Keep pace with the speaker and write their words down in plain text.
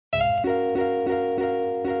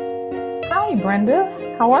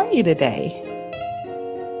Brenda. How are you today?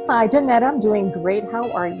 Hi, Jeanette. I'm doing great.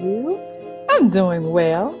 How are you? I'm doing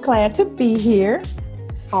well. Glad to be here.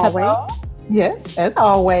 Hello. Always, Yes, as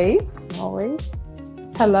always. always.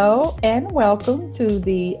 Hello and welcome to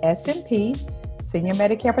the SMP Senior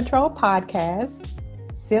Medicare Patrol podcast,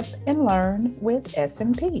 Sip and Learn with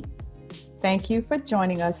SMP. Thank you for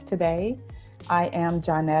joining us today. I am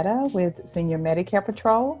Johnetta with Senior Medicare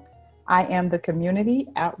Patrol. I am the Community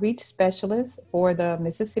Outreach Specialist for the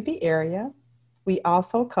Mississippi area. We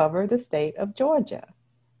also cover the state of Georgia.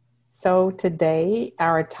 So today,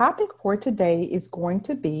 our topic for today is going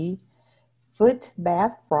to be foot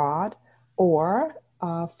bath fraud or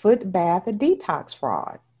foot bath detox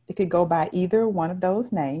fraud. It could go by either one of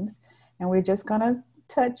those names. And we're just going to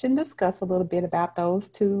touch and discuss a little bit about those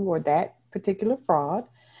two or that particular fraud.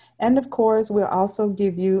 And of course, we'll also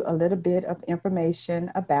give you a little bit of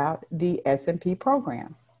information about the SMP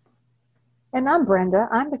program. And I'm Brenda.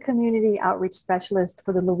 I'm the Community Outreach Specialist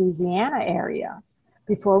for the Louisiana area.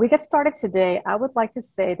 Before we get started today, I would like to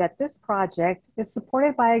say that this project is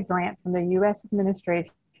supported by a grant from the U.S.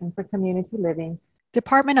 Administration for Community Living,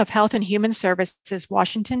 Department of Health and Human Services,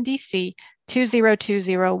 Washington, D.C.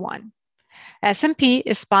 20201. SMP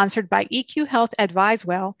is sponsored by EQ Health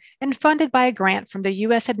AdviseWell and funded by a grant from the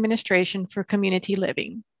U.S. Administration for Community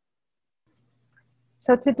Living.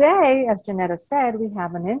 So today, as Janetta said, we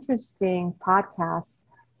have an interesting podcast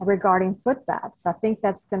regarding foot baths. I think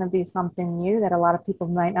that's going to be something new that a lot of people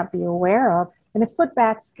might not be aware of, and it's foot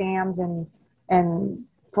bath scams and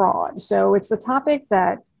fraud. So it's a topic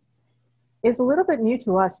that is a little bit new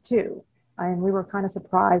to us too. And we were kind of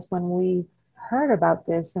surprised when we heard about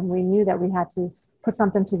this, and we knew that we had to put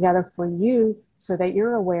something together for you so that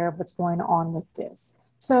you're aware of what's going on with this.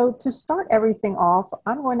 So to start everything off,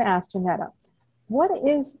 I'm going to ask Janetta, what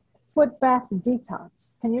is foot bath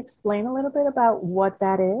detox? Can you explain a little bit about what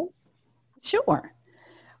that is? Sure.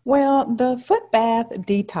 Well, the foot bath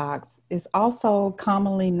detox is also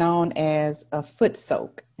commonly known as a foot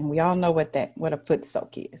soak, and we all know what a foot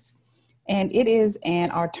soak is. And it is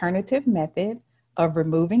an alternative method of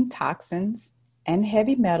removing toxins and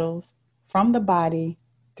heavy metals from the body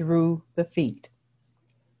through the feet.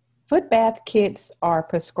 Foot bath kits are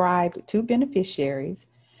prescribed to beneficiaries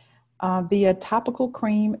via topical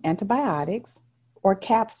cream antibiotics or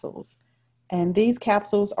capsules. And these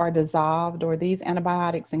capsules are dissolved, or these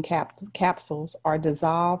antibiotics and capsules are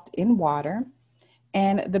dissolved in water,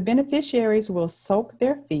 and the beneficiaries will soak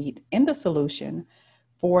their feet in the solution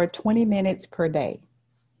for 20 minutes per day.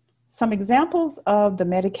 Some examples of the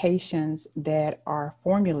medications that are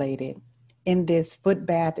formulated in this foot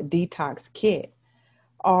bath detox kit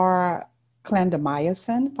are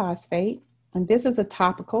clindamycin phosphate, and this is a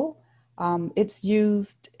topical. It's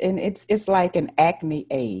used, and it's like an acne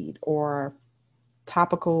aid or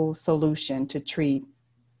topical solution to treat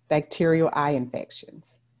bacterial eye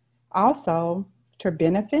infections. Also,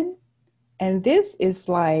 terbinafine, and this is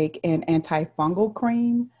like an antifungal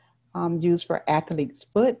cream used for athlete's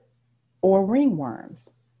foot or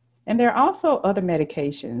ringworms. And there are also other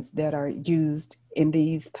medications that are used in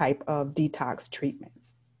these type of detox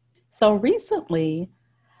treatments. So recently,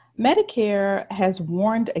 Medicare has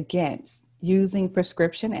warned against using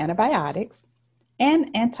prescription antibiotics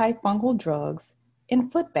and antifungal drugs in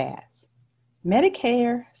foot baths.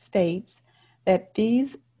 Medicare states that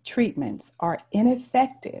these treatments are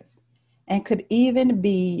ineffective and could even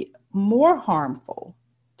be more harmful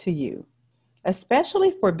to you,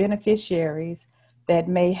 especially for beneficiaries that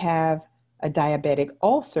may have a diabetic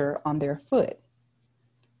ulcer on their foot.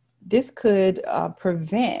 This could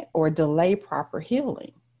prevent or delay proper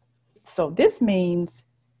healing. So this means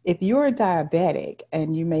if you're diabetic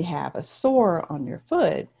and you may have a sore on your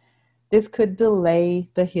foot, this could delay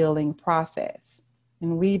the healing process.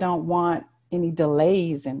 And we don't want any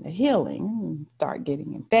delays in the healing, start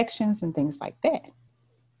getting infections and things like that.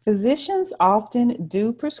 Physicians often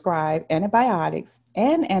do prescribe antibiotics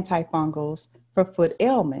and antifungals for foot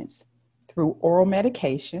ailments through oral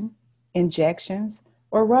medication, injections,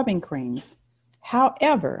 or rubbing creams.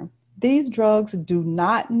 However, these drugs do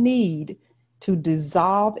not need to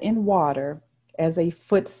dissolve in water as a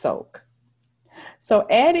foot soak. So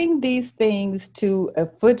adding these things to a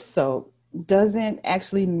foot soak doesn't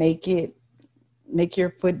actually make your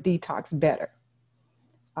foot detox better.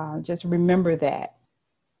 Just remember that.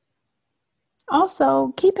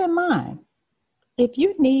 Also, keep in mind, if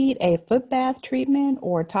you need a foot bath treatment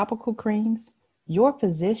or topical creams, your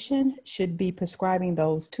physician should be prescribing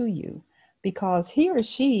those to you because he or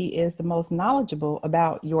she is the most knowledgeable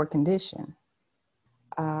about your condition.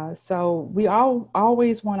 So we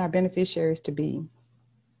always want our beneficiaries to be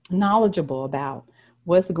knowledgeable about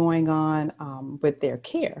what's going on with their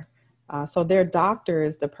care. So their doctor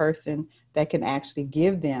is the person that can actually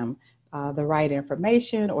give them the right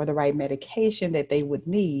information or the right medication that they would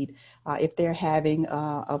need if they're having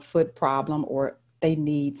a foot problem or they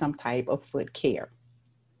need some type of foot care.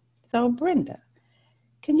 So, Brenda,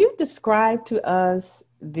 can you describe to us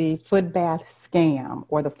the foot bath scam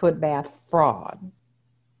or the foot bath fraud?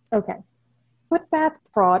 Okay. Foot bath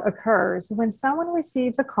fraud occurs when someone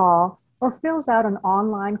receives a call or fills out an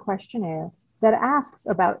online questionnaire that asks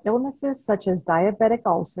about illnesses such as diabetic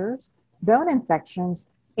ulcers, bone infections,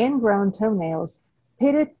 ingrown toenails,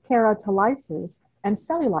 pitted keratolysis, and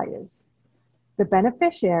cellulitis. The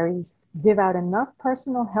beneficiaries give out enough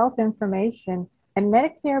personal health information and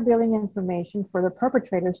Medicare billing information for the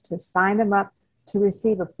perpetrators to sign them up to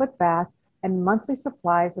receive a foot bath and monthly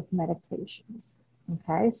supplies of medications.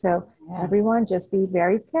 Okay, so everyone just be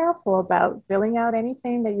very careful about filling out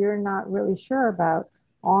anything that you're not really sure about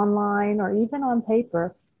online or even on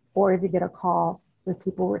paper, or if you get a call with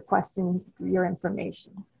people requesting your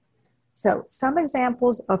information. So some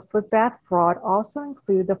examples of foot bath fraud also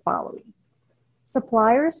include the following.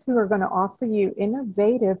 Suppliers who are going to offer you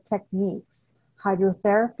innovative techniques,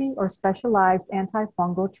 hydrotherapy, or specialized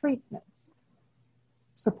antifungal treatments.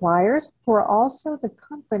 Suppliers who are also the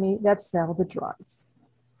company that sell the drugs.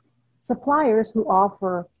 Suppliers who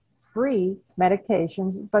offer free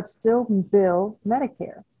medications but still bill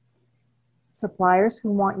Medicare. Suppliers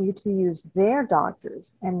who want you to use their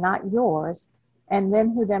doctors and not yours, and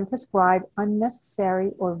then who then prescribe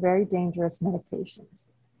unnecessary or very dangerous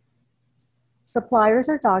medications. Suppliers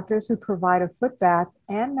are doctors who provide a foot bath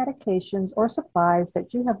and medications or supplies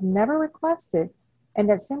that you have never requested and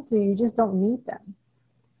that simply you just don't need them.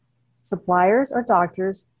 Suppliers are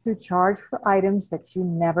doctors who charge for items that you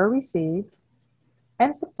never received,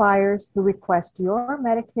 and suppliers who request your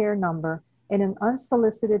Medicare number in an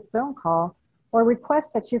unsolicited phone call or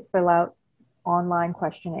request that you fill out online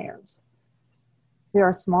questionnaires. There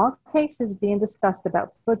are small cases being discussed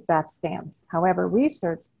about foot bath scams. However,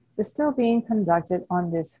 research is still being conducted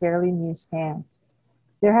on this fairly new scam.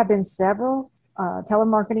 There have been several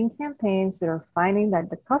telemarketing campaigns that are finding that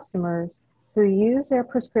the customers who use their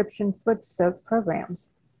prescription foot soak programs,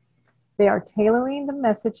 they are tailoring the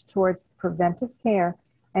message towards preventive care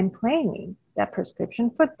and claiming that prescription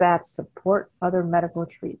foot baths support other medical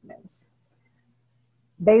treatments.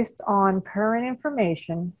 Based on current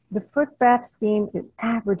information, the foot bath scheme is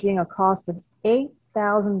averaging a cost of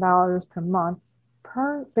 $8,000 per month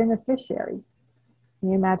per beneficiary. Can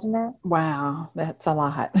you imagine that? Wow, that's a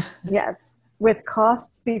lot. Yes, with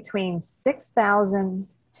costs between $6,000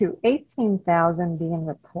 to $18,000 being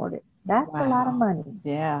reported. That's a lot of money.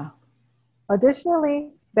 Yeah.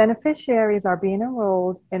 Additionally, beneficiaries are being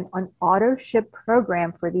enrolled in an auto ship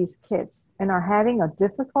program for these kits and are having a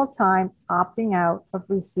difficult time opting out of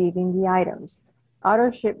receiving the items. Auto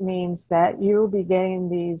ship means that you will be getting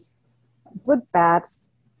these foot baths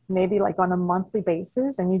maybe like on a monthly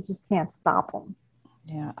basis and you just can't stop them.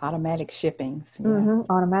 Yeah, automatic shippings. Yeah.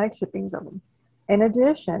 Automatic shippings of them. In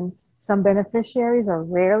addition, some beneficiaries are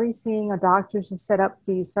rarely seeing a doctor to set up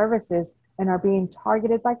these services and are being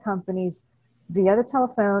targeted by companies via the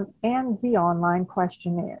telephone and the online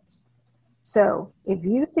questionnaires. So if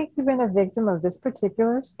you think you've been a victim of this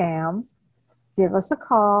particular scam, give us a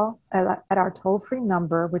call at our toll-free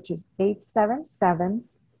number, which is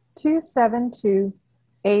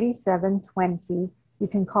 877-272-8720. You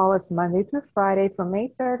can call us Monday through Friday from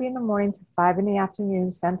 8:30 in the morning to 5 in the afternoon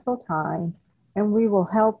Central Time, and we will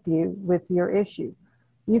help you with your issue.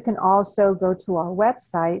 You can also go to our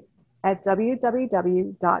website at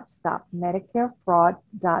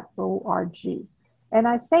www.stopmedicarefraud.org. And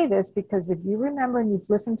I say this because if you remember and you've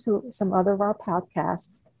listened to some other of our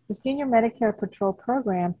podcasts, the Senior Medicare Patrol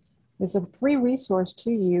Program is a free resource to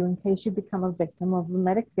you in case you become a victim of a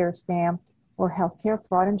Medicare scam or healthcare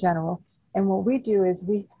fraud in general. And what we do is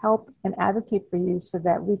we help and advocate for you so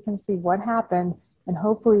that we can see what happened and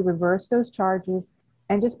hopefully reverse those charges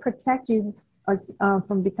and just protect you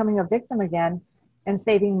from becoming a victim again and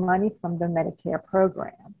saving money from the Medicare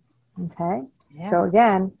program. Okay? Yeah. So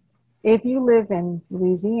again, if you live in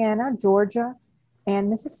Louisiana, Georgia, and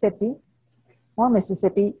Mississippi,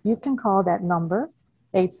 you can call that number,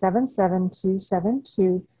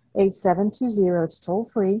 877-272-8720. It's toll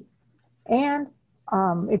free. And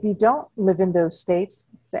if you don't live in those states,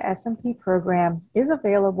 the SMP program is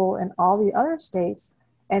available in all the other states.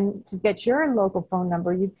 And to get your local phone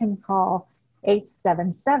number, you can call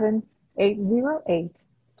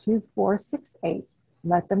 877-808-2468.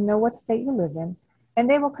 Let them know what state you live in, and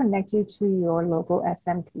they will connect you to your local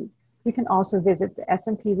SMP. You can also visit the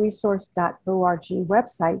smpresource.org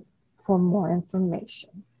website for more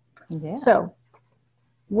information. Yeah. So,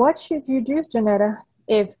 what should you do, Janetta,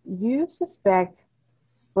 if you suspect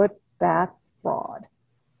foot bath fraud?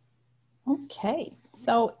 Okay.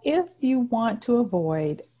 So if you want to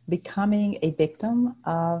avoid becoming a victim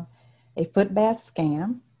of a foot bath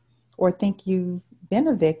scam or think you've been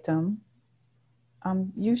a victim,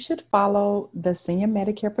 you should follow the Senior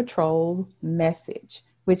Medicare Patrol message,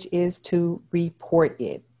 which is to report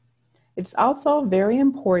it. It's also very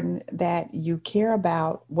important that you care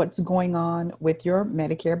about what's going on with your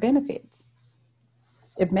Medicare benefits.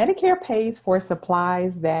 If Medicare pays for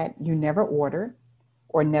supplies that you never ordered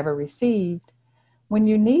or never received, when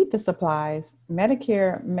you need the supplies,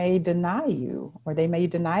 Medicare may deny you or they may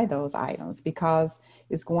deny those items because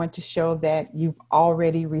it's going to show that you've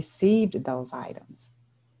already received those items.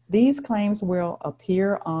 These claims will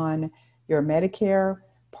appear on your Medicare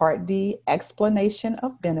Part D explanation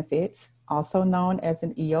of benefits, also known as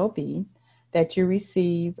an EOB, that you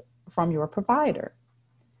receive from your provider.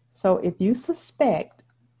 So if you suspect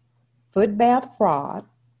foot bath fraud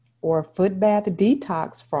or foot bath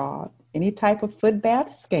detox fraud, any type of foot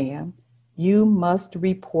bath scam, you must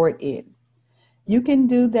report it. You can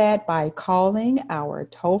do that by calling our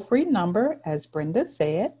toll-free number, as Brenda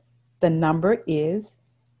said. The number is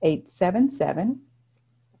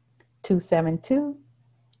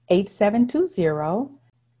 877-272-8720,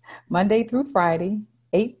 Monday through Friday,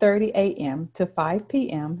 8:30 a.m. to 5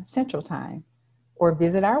 p.m. Central Time. Or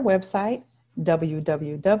visit our website,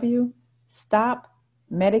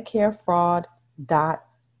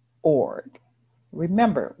 www.stopmedicarefraud.org.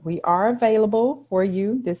 Remember, we are available for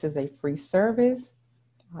you. This is a free service.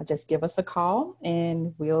 Just give us a call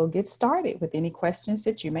and we'll get started with any questions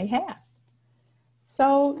that you may have.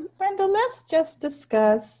 So, Brenda, let's just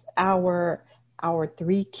discuss our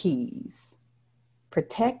three keys: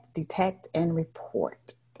 protect, detect, and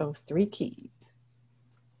report. Those three keys.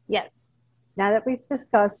 Yes. Now that we've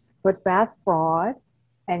discussed foot bath fraud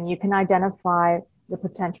and you can identify the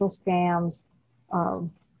potential scams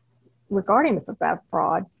regarding the foot bath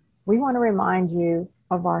fraud, we want to remind you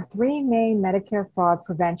of our three main Medicare fraud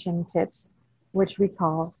prevention tips, which we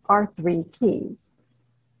call our three keys.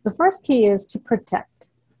 The first key is to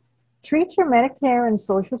protect. Treat your Medicare and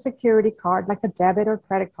Social Security card like a debit or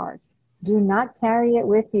credit card. Do not carry it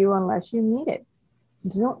with you unless you need it.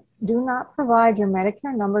 Do not provide your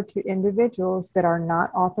Medicare number to individuals that are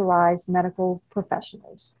not authorized medical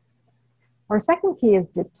professionals. Our second key is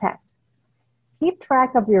detect. Keep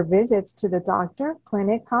track of your visits to the doctor,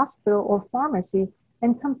 clinic, hospital, or pharmacy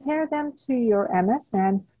and compare them to your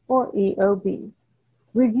MSN or EOB.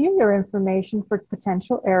 Review your information for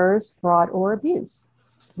potential errors, fraud, or abuse.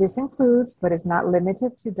 This includes, but is not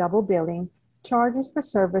limited to, double billing, charges for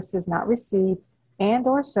services not received, and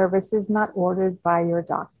or services not ordered by your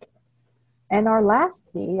doctor. And our last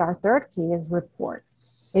key, our third key, is report.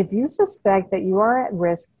 If you suspect that you are at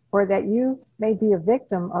risk or that you may be a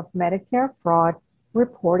victim of Medicare fraud,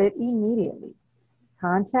 report it immediately.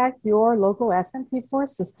 Contact your local SMP for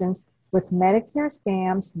assistance with Medicare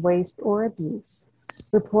scams, waste, or abuse.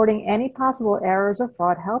 Reporting any possible errors or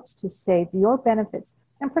fraud helps to save your benefits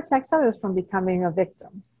and protects others from becoming a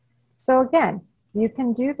victim. So again, you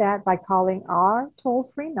can do that by calling our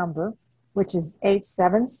toll-free number, which is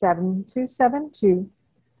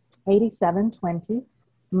 877-272-8720,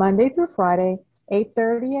 Monday through Friday,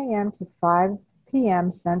 8:30 a.m. to 5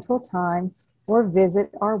 p.m. Central Time, or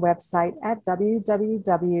visit our website at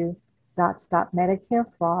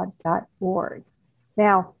www.stopmedicarefraud.org.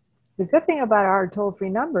 Now, the good thing about our toll-free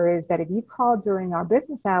number is that if you call during our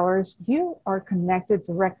business hours, you are connected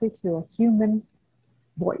directly to a human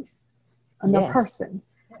voice, a person.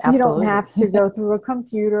 Absolutely. You don't have to go through a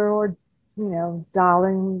computer or,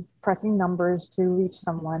 dialing, pressing numbers to reach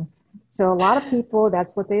someone. So a lot of people,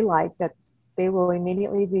 that's what they like, that they will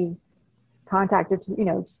immediately be contacted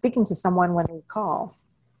to, speaking to someone when they call.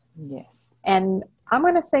 Yes. And I'm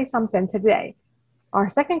going to say something today. Our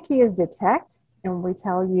second key is detect, and we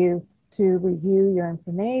tell you to review your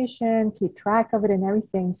information, keep track of it and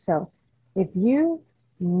everything. So if you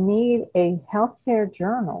need a healthcare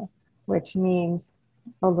journal, which means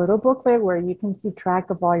a little booklet where you can keep track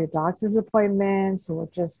of all your doctor's appointments or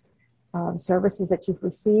just services that you've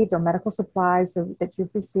received or medical supplies that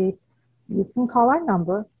you've received, you can call our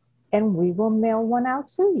number and we will mail one out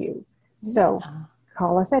to you. So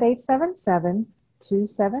call us at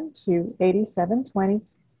 877-272-8720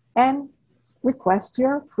 and request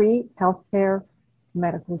your free healthcare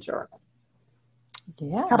medical journal.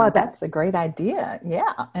 Yeah, How about that? that's a great idea. Yeah.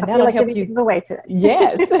 And I feel that'll like help giving you. things away today.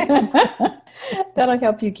 Yes. That'll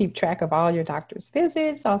help you keep track of all your doctor's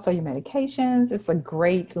visits, also your medications. It's a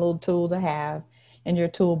great little tool to have in your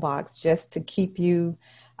toolbox just to keep you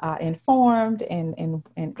informed and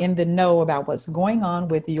in the know about what's going on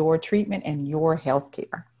with your treatment and your health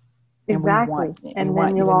care. And Exactly. we And want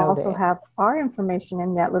then you you'll to know also that. have our information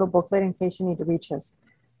in that little booklet in case you need to reach us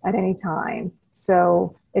at any time.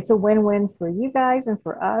 So it's a win-win for you guys and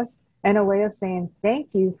for us, and a way of saying thank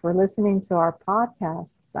you for listening to our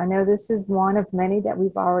podcasts. I know this is one of many that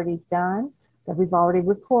we've already done, that we've already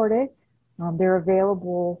recorded. They're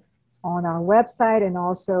available on our website and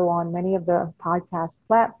also on many of the podcast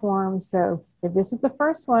platforms. So if this is the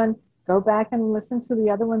first one, go back and listen to the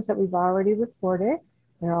other ones that we've already recorded.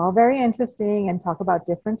 They're all very interesting and talk about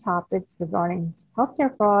different topics regarding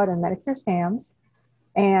healthcare fraud and Medicare scams.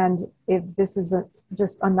 And if this is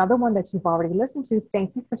just another one that you've already listened to,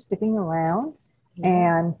 thank you for sticking around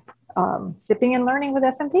and sipping and learning with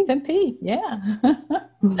SMP. SMP, yeah.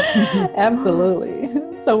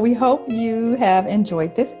 Absolutely. So we hope you have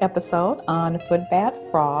enjoyed this episode on foot bath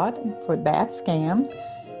fraud and foot bath scams.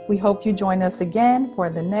 We hope you join us again for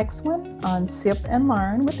the next one on Sip and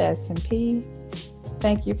Learn with SMP.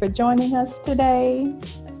 Thank you for joining us today.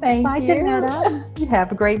 Thank Bye, you. Janetta. You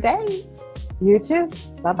have a great day. You too.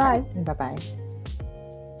 Bye-bye. Bye-bye.